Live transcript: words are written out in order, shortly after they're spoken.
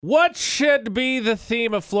What should be the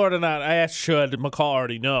theme of Florida Night? I asked should. McCall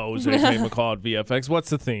already knows. AJ McCall at VFX. What's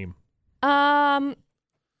the theme?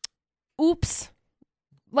 Oops.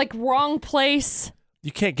 Like wrong place.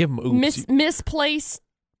 You can't give them oops. Misplaced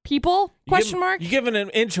people? Question mark? You give it an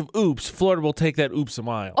inch of oops, Florida will take that oops a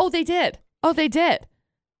mile. Oh, they did.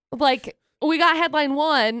 Like, we got headline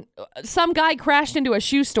 1. Some guy crashed into a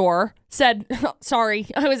shoe store, said, sorry,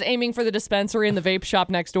 I was aiming for the dispensary in the vape shop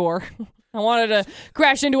next door. I wanted to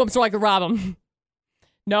crash into him so I could rob him.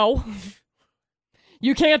 No.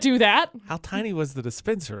 You can't do that. How tiny was the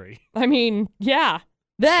dispensary? I mean, yeah.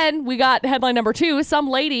 Then we got headline number 2. Some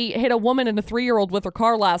lady hit a woman and a 3-year-old with her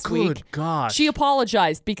car last week. Good gosh. She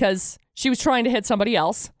apologized because she was trying to hit somebody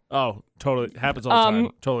else. Oh, totally. Happens all the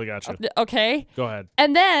time. Totally gotcha. Okay. Go ahead.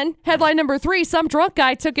 And then headline number 3, some drunk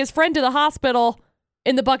guy took his friend to the hospital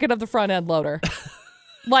in the bucket of the front end loader.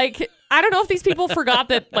 Like, I don't know if these people forgot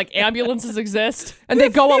that, like, ambulances exist and they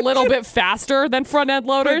go a little bit faster than front end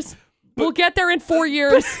loaders. We'll get there in 4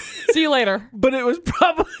 years. See you later. But it was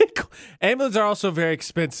probably... Ambulances are also very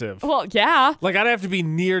expensive. Well, yeah. Like, I'd have to be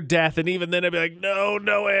near death, and even then I'd be like,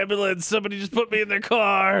 no ambulance. Somebody just put me in their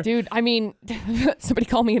car. Dude, I mean, somebody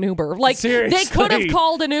call me an Uber. Like, Seriously. They could have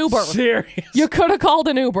called an Uber. Serious. You could have called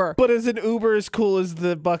an Uber. But is an Uber as cool as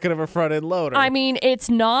the bucket of a front-end loader? I mean, it's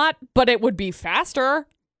not, but it would be faster.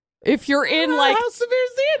 If you're in, like... How severe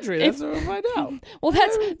is the injury? That's what we'll find out. Well,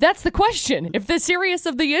 that's the question. If the serious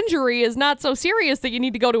of the injury is not so serious that you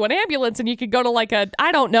need to go to an ambulance and you could go to, like,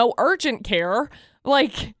 urgent care,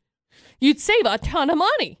 like, you'd save a ton of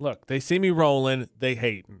money. Look, they see me rolling, they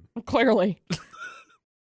hating. Clearly.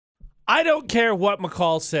 I don't care what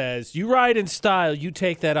McCall says. You ride in style, you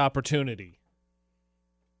take that opportunity.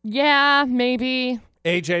 Yeah, maybe.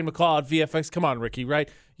 AJ and McCall at VFX. Come on, Ricky, right?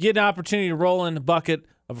 You get an opportunity to roll in the bucket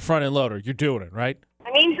of a front-end loader. You're doing it, right?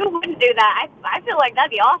 I mean, who wouldn't do that? I feel like that'd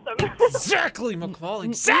be awesome. Exactly, McCall.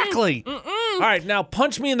 Exactly. All right, now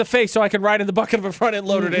punch me in the face so I can ride in the bucket of a front-end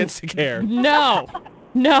loader to Instacare.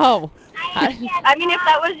 No. I mean, if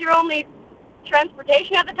that was your only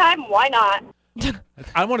transportation at the time, why not?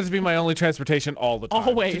 I want it to be my only transportation all the time.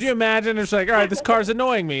 Always. Could you imagine? It's like, all right, this car's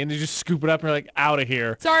annoying me. And you just scoop it up and you're like, out of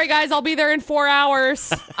here. Sorry, guys. I'll be there in 4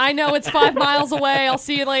 hours. I know it's 5 miles away. I'll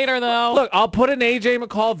see you later, though. Look, I'll put an AJ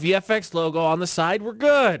McCall VFX logo on the side. We're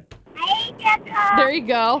good. There you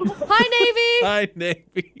go. Hi, Navy. Hi,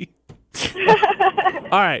 Navy.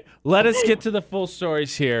 All right, let us get to the full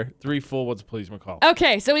stories here. 3 full ones, please, McCall.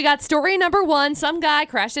 Okay, so we got story number 1. Some guy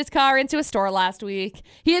crashed his car into a store last week.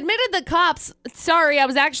 He admitted the cops, sorry, I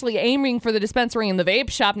was actually aiming for the dispensary in the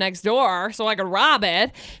vape shop next door so I could rob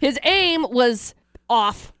it. His aim was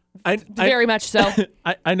off. Very much so.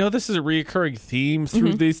 I know this is a reoccurring theme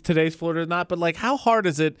through today's Florida Not, but like, how hard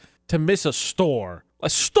is it to miss a store? A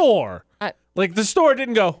store. Like, the store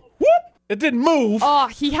didn't go, whoop. It didn't move. Oh,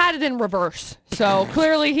 he had it in reverse. So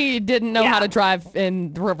clearly he didn't know how to drive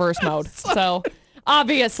in reverse mode. So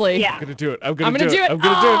obviously. Yeah. I'm going to do it. I'm gonna do it.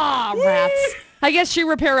 Ah, rats. I guess shoe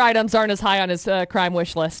repair items aren't as high on his crime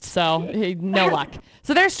wish list. So no luck.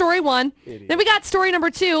 So there's story 1. Idiot. Then we got story number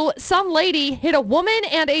 2. Some lady hit a woman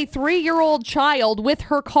and a 3-year-old child with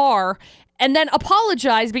her car and then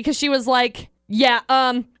apologized because she was like, yeah,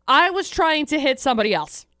 I was trying to hit somebody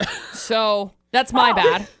else. So that's my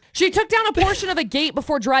bad. She took down a portion of a gate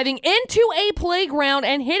before driving into a playground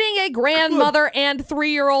and hitting a grandmother and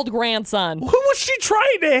 3-year-old grandson. Who was she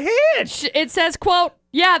trying to hit? It says, quote,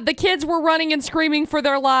 yeah, the kids were running and screaming for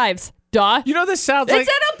their lives. Duh. You know, this sounds like... It's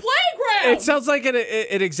at a playground! It sounds like an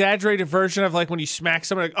exaggerated version of like when you smack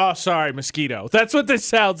someone, like, oh, sorry, mosquito. That's what this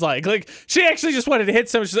sounds like. Like, she actually just wanted to hit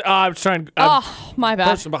someone. She's like, oh, I'm trying... my bad.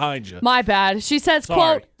 Person behind you. My bad. She says,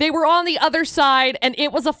 quote, they were on the other side and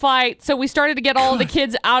it was a fight, so we started to get all of the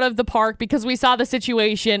kids out of the park because we saw the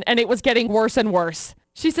situation and it was getting worse and worse.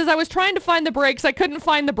 She says, I was trying to find the brakes. I couldn't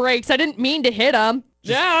find the brakes. I didn't mean to hit them.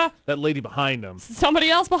 Yeah. That lady behind him. Somebody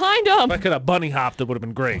else behind him. If I could have bunny hopped, that would have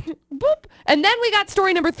been great. Boop. And then we got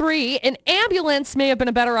story number 3. An ambulance may have been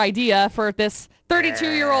a better idea for this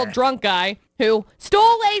 32-year-old drunk guy who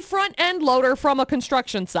stole a front-end loader from a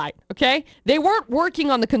construction site, okay? They weren't working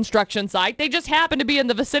on the construction site. They just happened to be in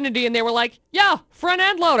the vicinity, and they were like, yeah,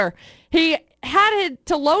 front-end loader. He had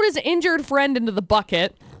to load his injured friend into the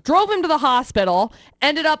bucket, drove him to the hospital,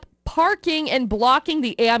 ended up parking and blocking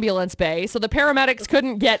the ambulance bay so the paramedics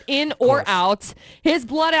couldn't get in or out. His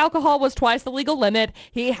blood alcohol was twice the legal limit.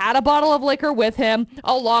 He had a bottle of liquor with him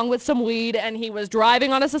along with some weed, and he was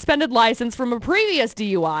driving on a suspended license from a previous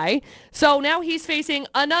DUI. So now he's facing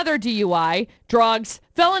another DUI, drugs,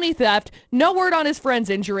 felony theft. No word on his friend's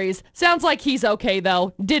injuries. Sounds like he's okay,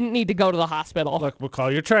 though. Didn't need to go to the hospital. Look,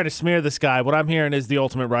 McCall, you're trying to smear this guy. What I'm hearing is the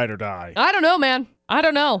ultimate ride or die. I don't know, man. I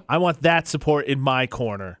don't know. I want that support in my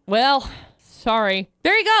corner. Well, sorry.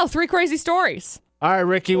 There you go. 3 crazy stories. All right,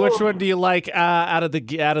 Ricky, which one do you like out of the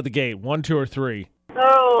gate? 1, 2, or 3?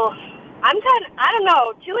 Oh, I don't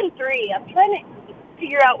know, 2 and 3. I'm trying to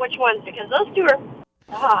figure out which ones because those two are.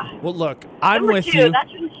 Well, look, I'm Number with 2, you. That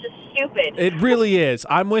one's just stupid. It really is.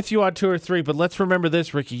 I'm with you on 2 or 3, but let's remember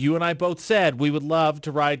this, Ricky. You and I both said we would love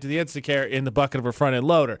to ride to the Instacare in the bucket of a front-end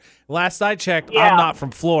loader. Last I checked, I'm not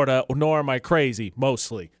from Florida, nor am I crazy,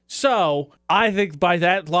 mostly. So I think by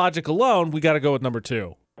that logic alone, we got to go with number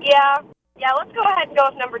 2. Yeah, let's go ahead and go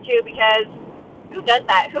with number 2 because who does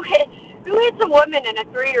that? Who hits a woman and a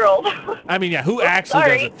 3-year-old? I mean, yeah, who actually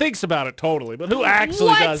does it? Thinks about it totally, but who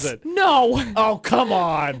actually does it? No. Oh, come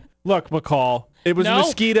on. Look, McCall, it was a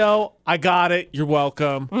mosquito. I got it. You're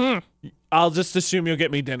welcome. I'll just assume you'll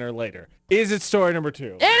get me dinner later. Is it story number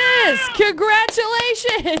 2? It is.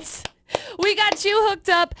 Congratulations. We got you hooked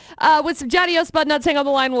up with some Johnny-O Spud Nuts. Hang on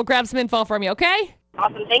the line. We'll grab some info from you, okay?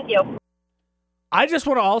 Awesome. Thank you. I just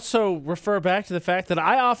want to also refer back to the fact that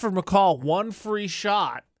I offered McCall 1 free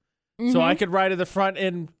shot so I could ride to the front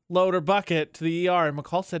end loader bucket to the ER, and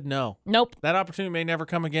McCall said no. Nope. That opportunity may never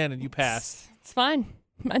come again, and you passed. It's fine.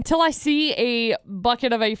 Until I see a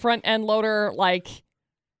bucket of a front end loader, like,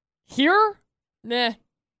 here, nah,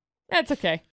 that's okay.